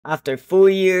After 4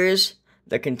 years,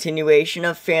 the continuation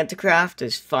of Fanta Craft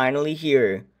is finally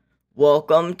here.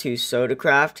 Welcome to Soda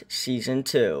Craft Season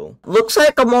 2. Looks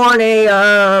like I'm on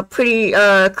a pretty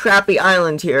crappy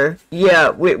island here.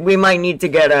 Yeah, we might need to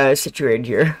get situated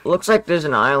here. Looks like there's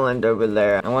an island over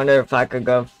there. I wonder if I could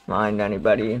go find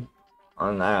anybody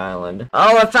on that island.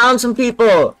 Oh, I found some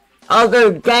people! Oh,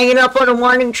 they're ganging up on a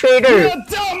morning trader!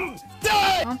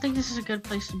 I don't think this is a good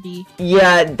place to be.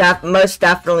 Yeah, that most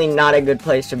definitely not a good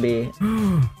place to be.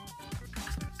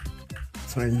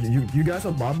 So you guys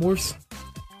are mob wars?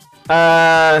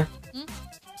 Yeah,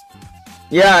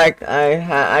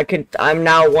 I'm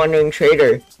now wandering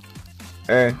trader.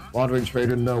 Wandering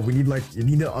trader, no, you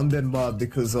need an undead mod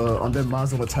because undead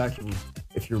mods will attack you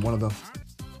if you're one of them.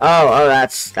 Oh,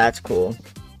 that's cool.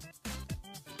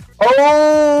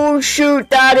 Oh shoot,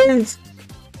 that is,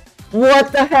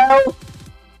 what the hell?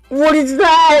 What is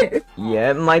that?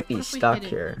 Yeah, it might be stuck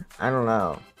here. I don't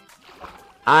know.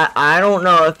 I don't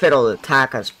know if it'll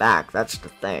attack us back. That's the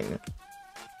thing.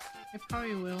 It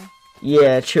probably will.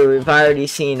 Yeah, true. We've already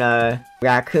seen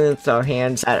raccoon throw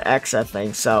hands at X, I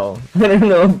think, so I don't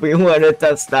know if we want to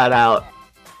test that out.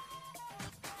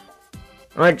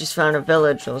 I just found a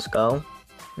village. Let's go.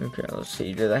 Okay, let's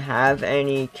see. Do they have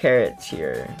any carrots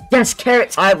here? Yes,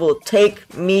 carrots! I will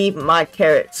take me my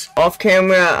carrots. Off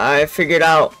camera, I figured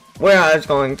out where I was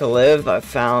going to live. I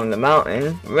found the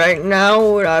mountain. Right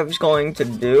now, what I was going to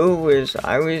do is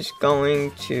I was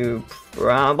going to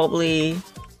probably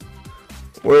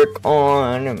work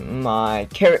on my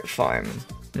carrot farm.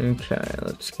 Okay,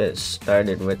 let's get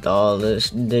started with all this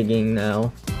digging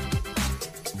now.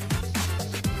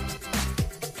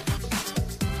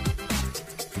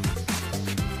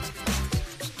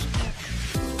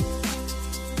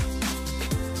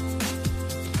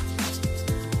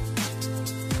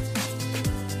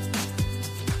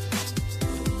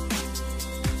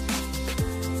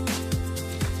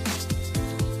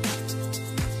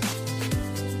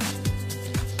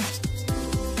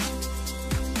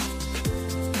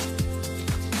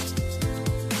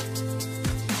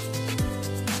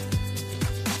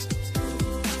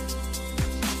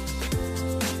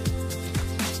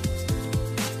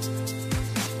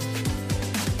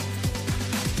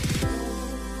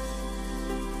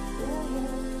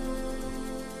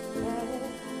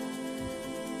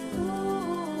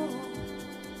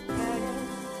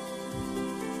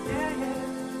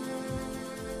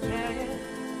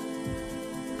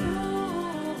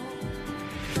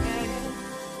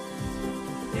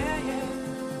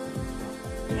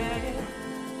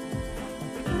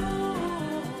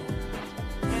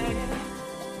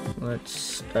 Let's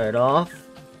start off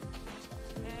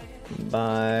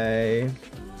by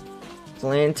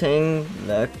planting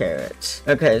the carrots.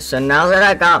 Okay, so now that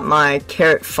I got my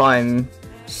carrot farm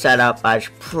set up, I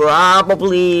should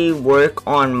probably work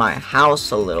on my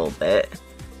house a little bit.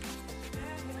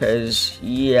 Cause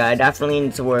yeah, I definitely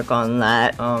need to work on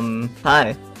that.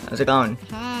 Hi, how's it going?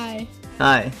 Hi.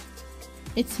 Hi.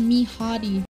 It's me,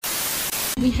 Hottie.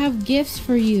 We have gifts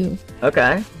for you.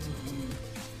 Okay.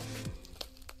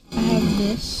 I have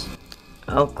this.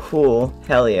 Oh, cool.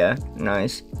 Hell yeah.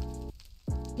 Nice.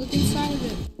 Look inside of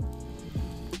it.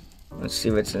 Let's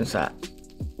see what's inside.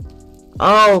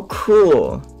 Oh,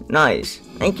 cool. Nice.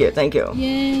 Thank you, thank you.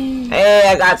 Yay. Hey,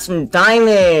 I got some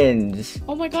diamonds.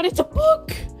 Oh my god, it's a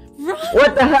book! Run!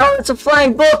 What the hell? It's a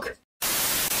flying book!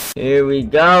 Here we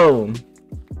go.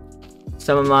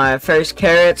 Some of my first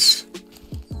carrots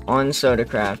on Soda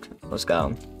Craft. Let's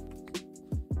go.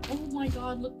 Oh my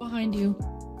god, look behind you.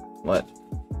 What?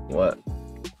 What?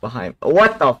 Behind?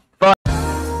 What the fuck?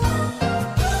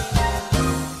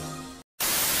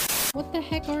 What the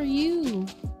heck are you?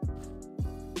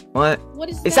 What? What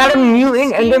is Is that a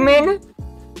mutant Scary. Enderman?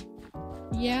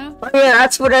 Yeah? Oh yeah,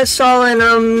 that's what I saw in,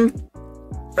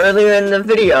 earlier in the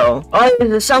video. Oh,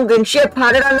 there's a sunken ship.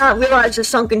 How did I not realize a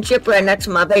sunken ship right next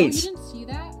to my Oh, you base? didn't see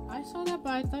that? I saw that,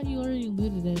 but I thought you already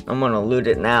looted it. I'm gonna loot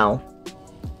it now.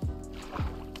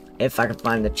 If I can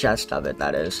find the chest of it,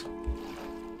 that is.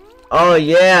 Oh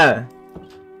yeah!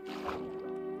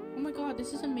 Oh my god,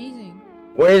 this is amazing.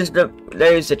 There's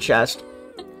the chest.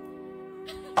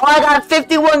 Oh, I got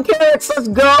 51 carrots, let's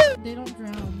go! They don't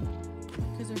drown.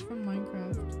 Because they're from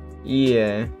Minecraft.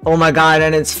 Yeah. Oh my god,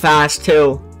 and it's fast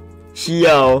too.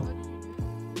 Yo.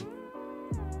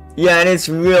 Yeah, and it's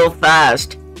real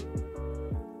fast.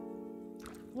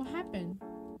 What happened?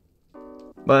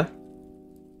 What?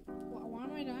 Why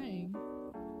am I dying?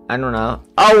 I don't know.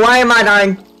 Oh, why am I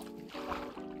dying?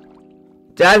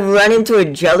 Did I run into a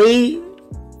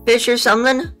jellyfish or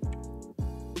something?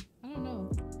 I don't know.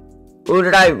 Or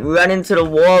did I run into the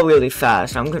wall really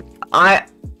fast?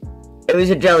 It was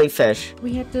a jellyfish.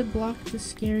 We had to block the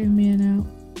scary man out.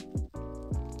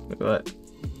 What?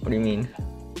 What do you mean?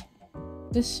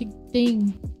 This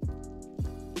thing.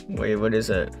 Wait, what is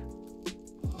it?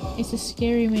 It's a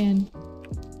scary man.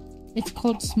 It's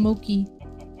called Smokey.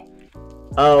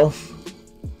 Oh.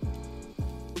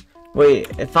 Wait,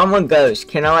 if I'm a ghost,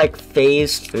 can I like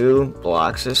phase through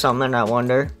blocks or something, I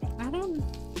wonder? I don't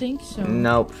think so.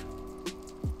 Nope.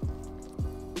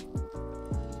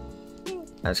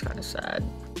 That's kind of sad.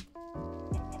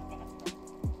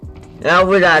 That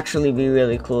would actually be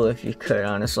really cool if you could,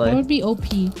 honestly. That would be OP.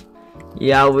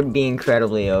 Yeah, it would be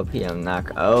incredibly OP. I'm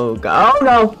not. Oh god! Oh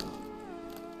no!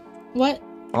 What?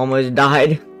 Almost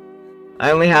died. I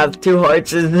only have 2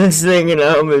 hearts in this thing, and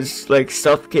I almost like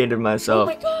suffocated myself.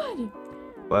 Oh my god!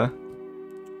 What?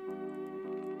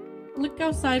 Look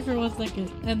outside for 1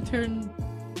 second and turn.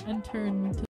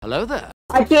 Hello there.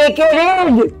 I can't get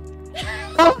in.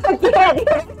 I can't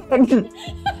get in.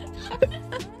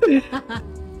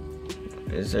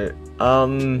 Is it?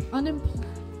 Unemployed.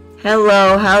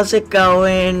 Hello, how's it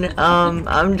going?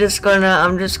 I'm just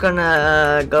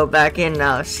gonna go back in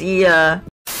now. See ya.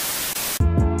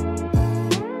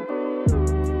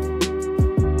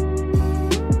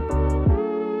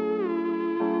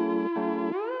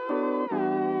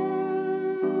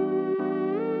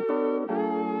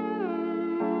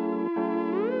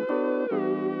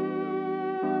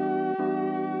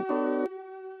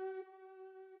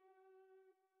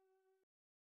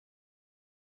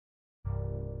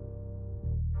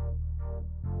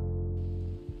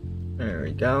 There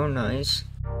we go, nice.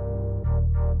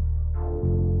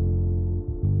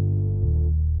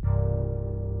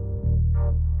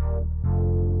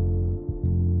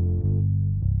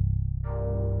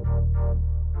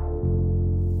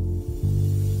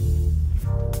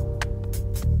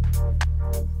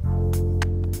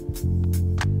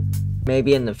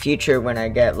 Maybe in the future when I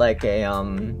get like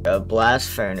a blast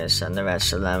furnace and the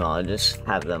rest of them, I'll just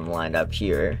have them lined up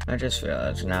here. I just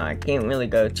realized now I can't really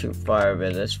go too far over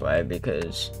this way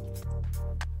because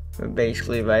we're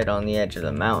basically right on the edge of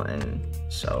the mountain.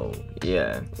 So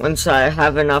yeah, once I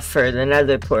have enough for the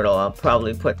nether portal, I'll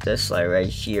probably put this like right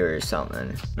here or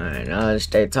something. Alright, now it's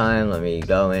daytime. Let me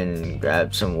go in and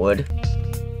grab some wood.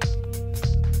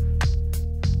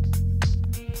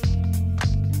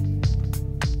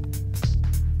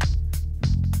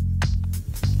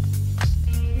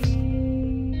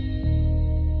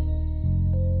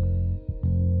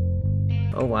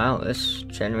 Oh wow, this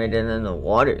generated in the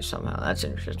water somehow. That's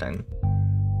interesting.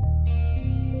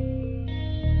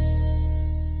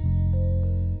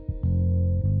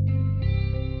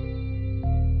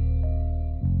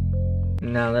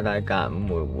 Now that I got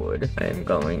more wood, I'm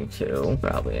going to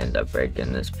probably end up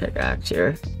breaking this pickaxe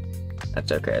here.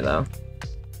 That's okay though.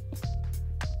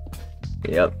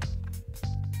 Yep.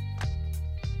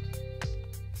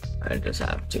 I just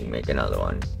have to make another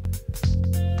one.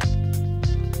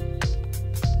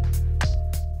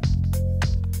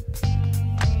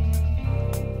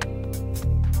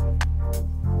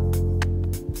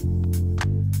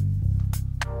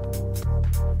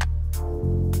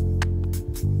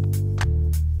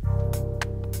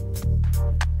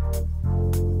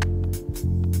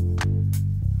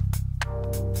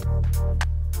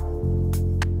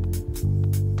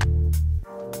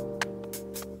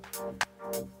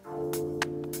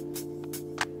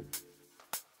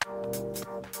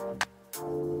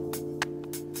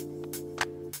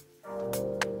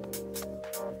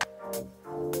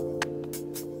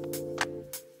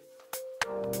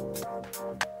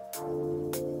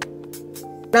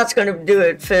 That's gonna do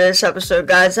it for this episode,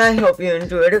 guys. I hope you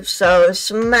enjoyed. If so,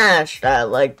 smash that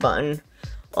like button.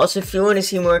 Also, if you want to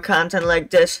see more content like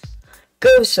this,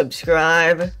 go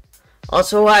subscribe.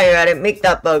 Also, while you're at it, make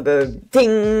that bell go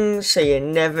ding so you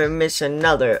never miss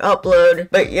another upload.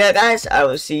 But yeah, guys, I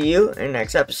will see you in the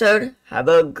next episode. Have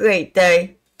a great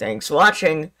day. Thanks for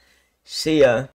watching. See ya.